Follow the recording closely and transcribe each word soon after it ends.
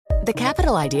The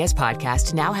Capital Ideas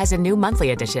Podcast now has a new monthly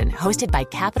edition hosted by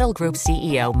Capital Group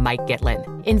CEO Mike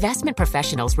Gitlin. Investment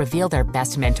professionals reveal their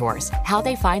best mentors, how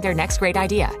they find their next great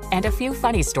idea, and a few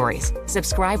funny stories.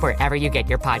 Subscribe wherever you get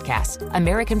your podcasts.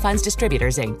 American Funds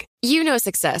Distributors, Inc. You know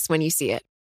success when you see it.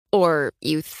 Or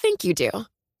you think you do.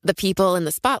 The people in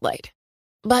the spotlight.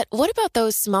 But what about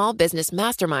those small business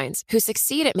masterminds who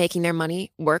succeed at making their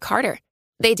money work harder?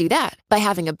 They do that by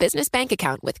having a business bank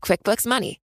account with QuickBooks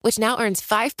Money, which now earns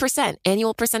 5%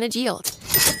 annual percentage yield.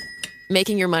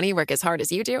 Making your money work as hard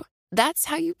as you do? That's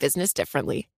how you business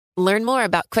differently. Learn more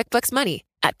about QuickBooks Money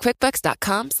at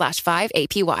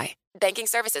quickbooks.com/5APY. Banking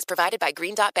services provided by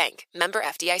Green Dot Bank. Member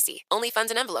FDIC. Only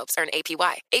funds and envelopes earn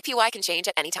APY. APY can change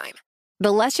at any time.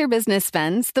 The less your business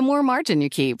spends, the more margin you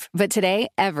keep. But today,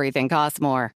 everything costs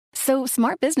more. So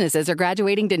smart businesses are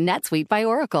graduating to NetSuite by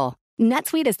Oracle.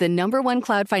 NetSuite is the #1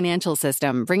 cloud financial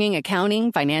system, bringing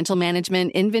accounting, financial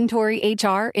management, inventory,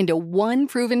 HR into one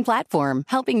proven platform,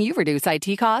 helping you reduce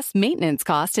IT costs, maintenance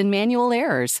costs, and manual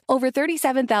errors. Over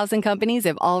 37,000 companies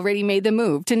have already made the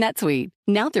move to NetSuite.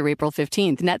 Now through April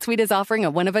 15th, NetSuite is offering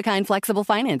a one-of-a-kind flexible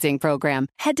financing program.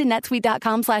 Head to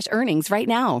netsuite.com/earnings right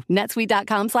now.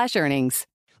 netsuite.com/earnings.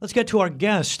 Let's get to our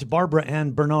guest, Barbara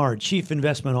Ann Bernard, Chief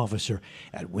Investment Officer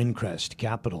at Windcrest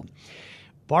Capital.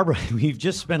 Barbara, we've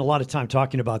just spent a lot of time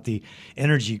talking about the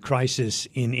energy crisis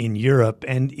in Europe,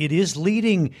 and it is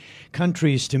leading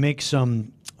countries to make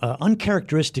some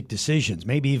uncharacteristic decisions,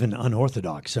 maybe even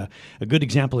unorthodox. A good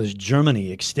example is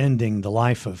Germany extending the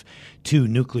life of 2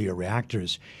 nuclear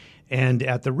reactors. And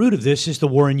at the root of this is the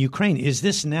war in Ukraine. Is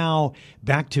this now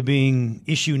back to being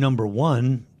issue number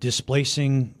 1,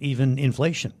 displacing even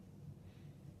inflation?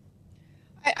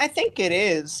 I think it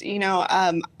is.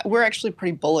 We're actually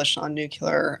pretty bullish on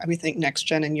nuclear. We think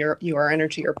NextGen and UR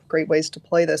Energy are great ways to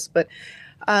play this. But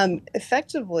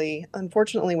effectively,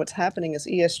 unfortunately, what's happening is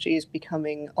ESG is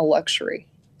becoming a luxury.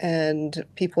 And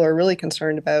people are really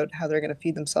concerned about how they're going to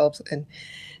feed themselves and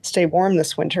stay warm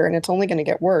this winter. And it's only going to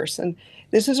get worse. And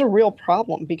this is a real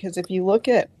problem because if you look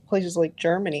at places like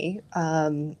Germany,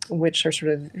 which are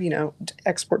sort of,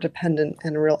 export dependent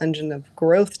and a real engine of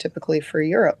growth typically for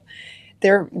Europe,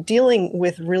 they're dealing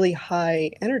with really high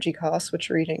energy costs,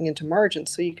 which are eating into margins.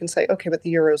 So you can say, okay, but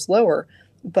the euro is lower,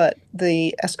 but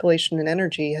the escalation in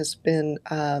energy has been,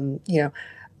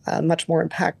 much more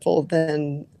impactful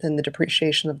than the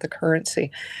depreciation of the currency.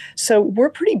 So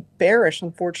we're pretty bearish,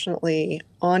 unfortunately,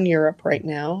 on Europe right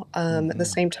now. At the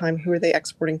same time, who are they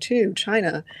exporting to?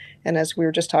 China. And as we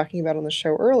were just talking about on the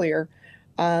show earlier,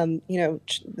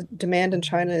 demand in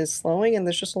China is slowing, and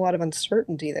there's just a lot of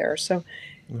uncertainty there. So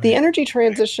the energy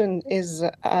transition is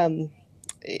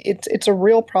it's a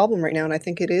real problem right now, and I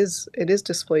think it is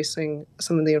displacing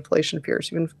some of the inflation fears.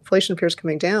 Even inflation fears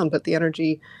coming down, but the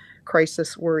energy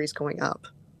crisis worries going up.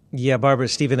 Yeah, Barbara,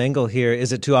 Stephen Engel here.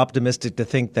 Is it too optimistic to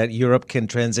think that Europe can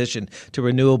transition to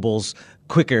renewables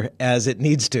quicker as it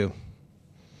needs to?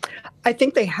 I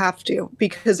think they have to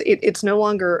because it's no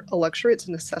longer a luxury; it's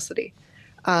a necessity.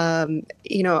 I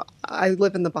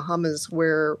live in the Bahamas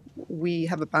where we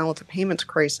have a balance of payments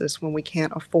crisis when we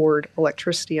can't afford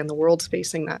electricity and the world's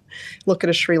facing that. Look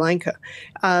at Sri Lanka.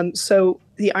 So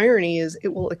the irony is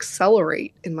it will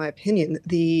accelerate, in my opinion,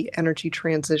 the energy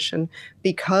transition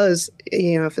because,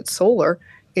 if it's solar,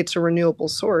 it's a renewable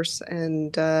source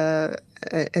and the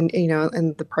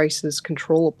price is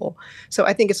controllable. So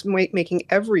I think it's making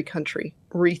every country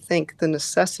rethink the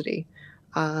necessity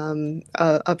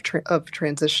of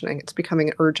transitioning. It's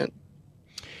becoming urgent.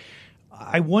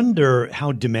 I wonder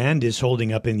how demand is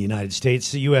holding up in the United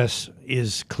States. The U.S.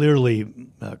 is clearly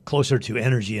closer to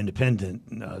energy independent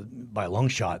by a long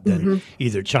shot than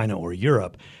either China or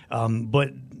Europe.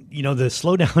 But the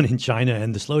slowdown in China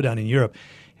and the slowdown in Europe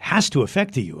has to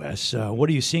affect the U.S. What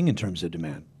are you seeing in terms of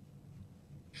demand?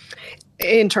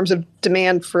 In terms of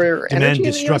demand for energy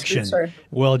destruction.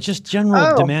 Well, just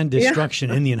general demand destruction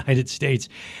in the United States.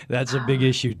 That's a big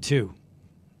issue too.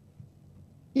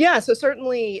 Yeah, so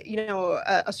certainly,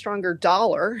 a stronger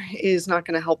dollar is not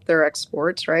going to help their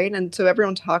exports, right? And so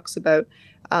everyone talks about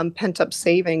pent-up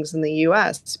savings in the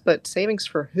U.S., but savings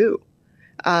for who?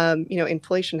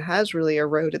 Inflation has really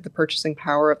eroded the purchasing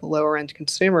power of the lower-end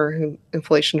consumer whom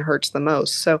inflation hurts the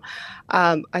most. So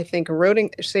I think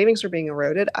savings are being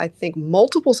eroded. I think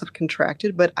multiples have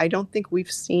contracted, but I don't think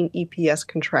we've seen EPS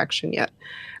contraction yet.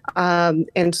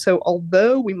 And so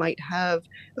although we might have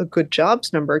a good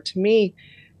jobs number, to me,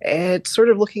 it's sort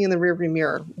of looking in the rearview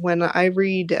mirror. When I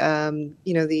read,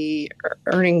 the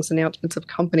earnings announcements of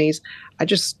companies, I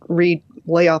just read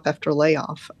layoff after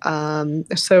layoff.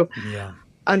 So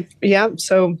how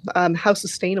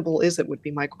sustainable is it would be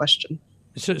my question.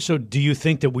 So do you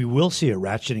think that we will see a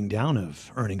ratcheting down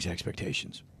of earnings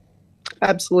expectations?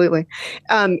 Absolutely.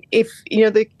 If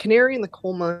the canary in the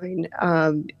coal mine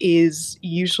is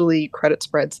usually credit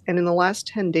spreads, and in the last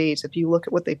 10 days, if you look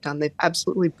at what they've done, they've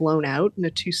absolutely blown out in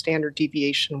a 2 standard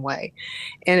deviation way.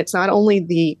 And it's not only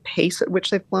the pace at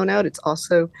which they've blown out, it's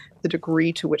also the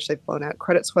degree to which they've blown out.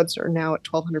 Credit spreads are now at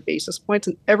 1,200 basis points,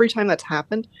 and every time that's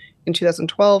happened in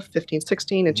 2012, 15,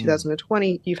 16, and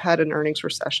 2020, you've had an earnings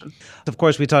recession. Of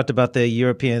course, we talked about the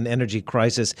European energy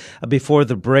crisis before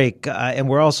the break, and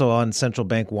we're also on central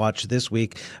bank watch this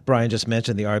week. Brian just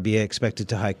mentioned the RBA expected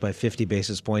to hike by 50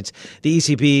 basis points. The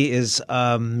ECB is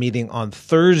meeting on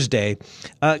Thursday.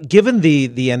 Given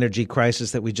the energy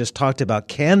crisis that we just talked about,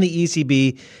 can the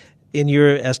ECB, in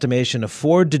your estimation,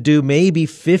 afford to do maybe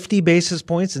 50 basis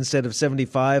points instead of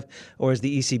 75, or is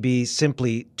the ECB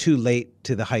simply too late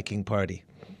to the hiking party?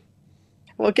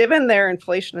 Well, given their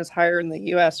inflation is higher in the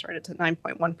U.S., right, it's at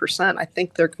 9.1%, I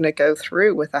think they're going to go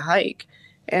through with a hike.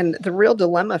 And the real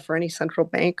dilemma for any central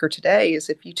banker today is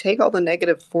if you take all the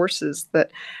negative forces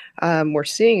that we're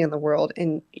seeing in the world,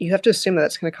 and you have to assume that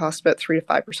that's going to cost about 3 to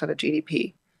 5% of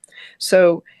GDP.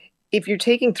 So if you're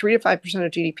taking 3 to 5%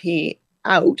 of GDP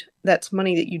out, that's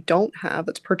money that you don't have,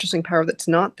 that's purchasing power that's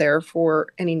not there for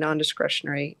any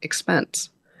non-discretionary expense.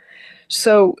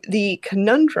 So the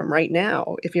conundrum right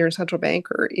now, if you're a central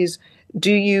banker, is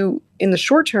do you, in the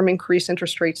short term, increase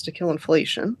interest rates to kill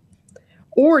inflation?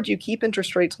 Or do you keep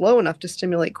interest rates low enough to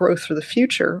stimulate growth for the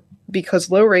future?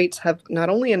 Because low rates have not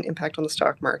only an impact on the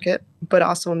stock market, but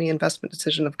also on the investment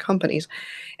decision of companies.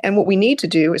 And what we need to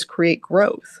do is create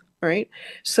growth. Right.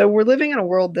 So we're living in a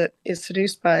world that is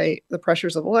seduced by the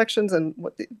pressures of elections and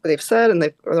what they've said, and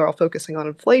they're all focusing on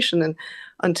inflation. And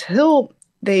until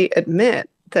they admit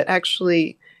that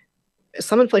actually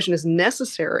some inflation is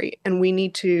necessary and we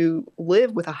need to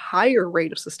live with a higher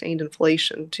rate of sustained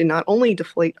inflation to not only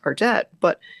deflate our debt,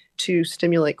 but to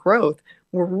stimulate growth,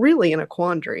 we're really in a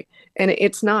quandary. And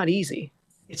it's not easy.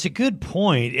 It's a good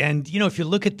point. And, if you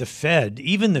look at the Fed,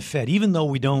 even though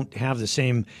we don't have the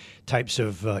same types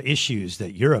of issues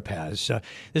that Europe has,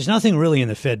 there's nothing really in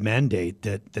the Fed mandate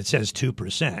that says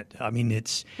 2%. I mean,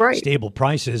 it's right. Stable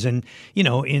prices. And,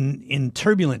 in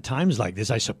turbulent times like this,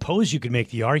 I suppose you could make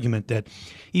the argument that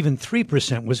even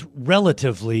 3% was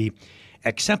relatively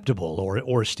acceptable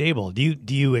or stable.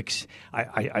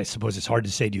 I suppose it's hard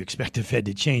to say, do you expect the Fed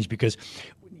to change? Because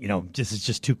this is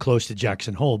just too close to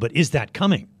Jackson Hole. But is that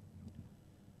coming?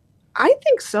 I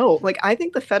think so. I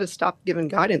think the Fed has stopped giving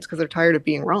guidance because they're tired of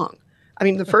being wrong. I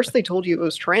mean, the first they told you it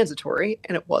was transitory,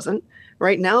 and it wasn't.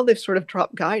 Right now, they've sort of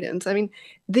dropped guidance. I mean,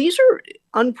 these are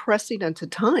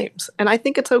unprecedented times. And I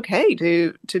think it's okay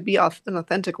to be an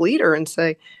authentic leader and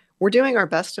say, we're doing our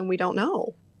best and we don't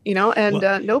know.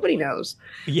 Nobody knows.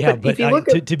 Yeah, but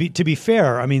to be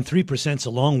fair, I mean, 3% is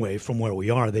a long way from where we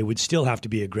are. They would still have to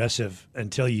be aggressive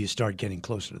until you start getting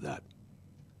closer to that.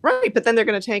 Right, but then they're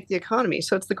going to tank the economy.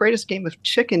 So it's the greatest game of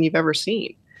chicken you've ever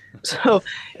seen. So,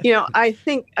 I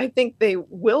think they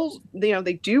will.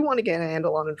 They do want to get a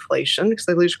handle on inflation because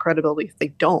they lose credibility if they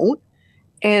don't.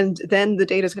 And then the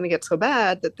data is going to get so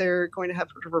bad that they're going to have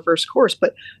to reverse course.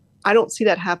 But I don't see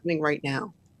that happening right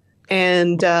now.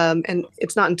 And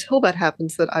it's not until that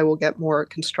happens that I will get more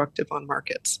constructive on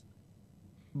markets.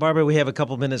 Barbara, we have a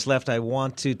couple minutes left. I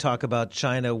want to talk about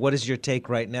China. What is your take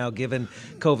right now, given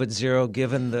COVID-0,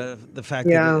 given the fact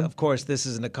that, of course, this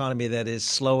is an economy that is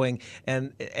slowing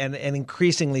and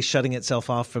increasingly shutting itself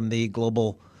off from the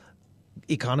global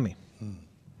economy?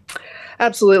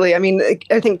 Absolutely. I mean,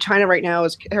 I think China right now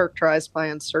is characterized by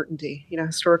uncertainty.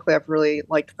 Historically, I've really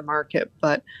liked the market,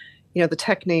 but the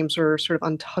tech names are sort of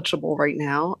untouchable right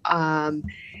now.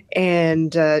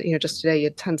 Just today you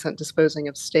had Tencent disposing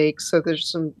of stakes. So there's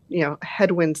some,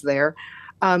 headwinds there.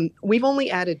 We've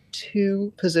only added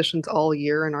 2 positions all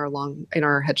year in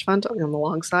our hedge fund on the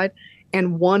long side,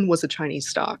 and one was a Chinese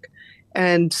stock.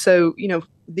 And so,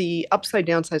 the upside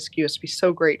downside skew has to be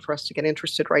so great for us to get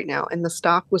interested right now. And the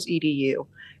stock was EDU,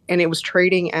 and it was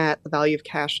trading at the value of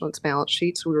cash on its balance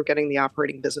sheet. So we were getting the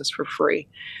operating business for free.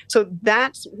 So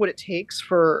that's what it takes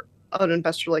for an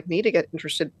investor like me to get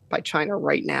interested by China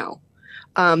right now.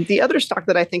 The other stock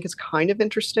that I think is kind of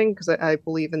interesting, because I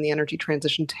believe in the energy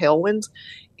transition tailwinds,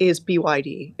 is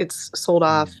BYD. It's sold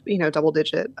off, double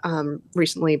digit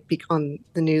recently on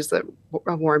the news that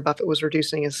Warren Buffett was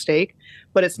reducing his stake.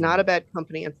 But it's not a bad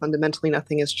company, and fundamentally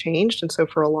nothing has changed. And so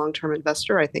for a long-term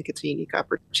investor, I think it's a unique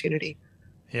opportunity.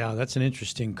 Yeah, that's an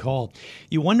interesting call.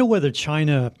 You wonder whether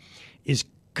China is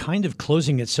kind of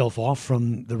closing itself off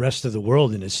from the rest of the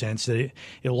world in a sense that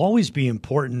it'll always be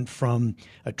important from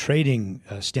a trading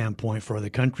standpoint for other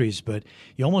countries, but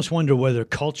you almost wonder whether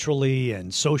culturally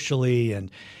and socially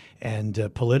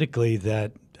and politically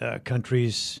that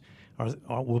countries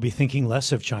will be thinking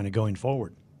less of China going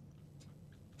forward.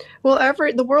 Well,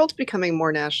 the world's becoming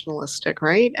more nationalistic,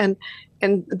 right? And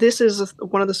this is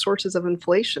one of the sources of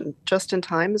inflation. Just in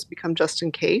time has become just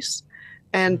in case,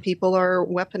 and people are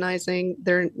weaponizing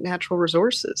their natural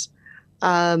resources.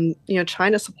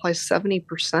 China supplies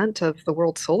 70% of the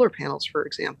world's solar panels, for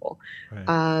example.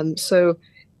 Right. So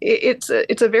it's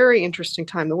a very interesting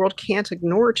time. The world can't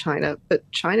ignore China, but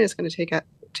China is going to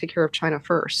take care of China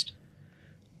first.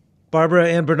 Barbara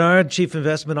Ann Bernard, Chief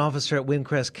Investment Officer at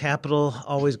Windcrest Capital.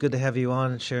 Always good to have you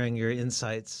on sharing your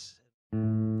insights.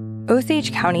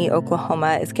 Osage County,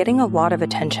 Oklahoma is getting a lot of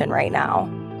attention right now.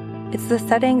 It's the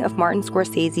setting of Martin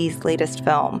Scorsese's latest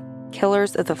film,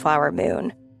 Killers of the Flower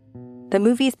Moon. The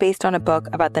movie's based on a book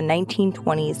about the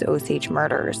 1920s Osage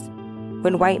murders,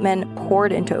 when white men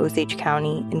poured into Osage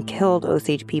County and killed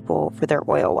Osage people for their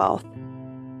oil wealth.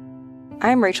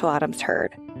 I'm Rachel Adams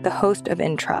Heard, the host of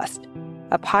In Trust,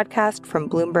 a podcast from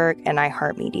Bloomberg and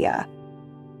iHeartMedia.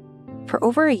 For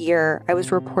over a year, I was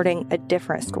reporting a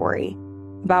different story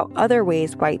about other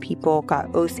ways white people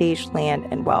got Osage land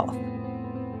and wealth,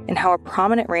 and how a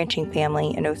prominent ranching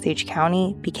family in Osage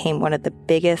County became one of the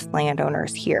biggest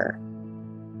landowners here.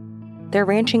 Their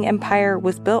ranching empire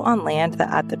was built on land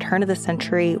that at the turn of the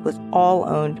century was all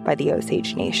owned by the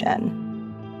Osage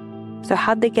Nation. So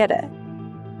how'd they get it?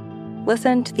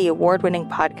 Listen to the award-winning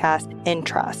podcast In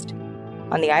Trust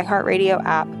on the iHeartRadio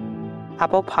app,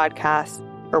 Apple Podcasts,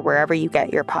 or wherever you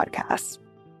get your podcasts.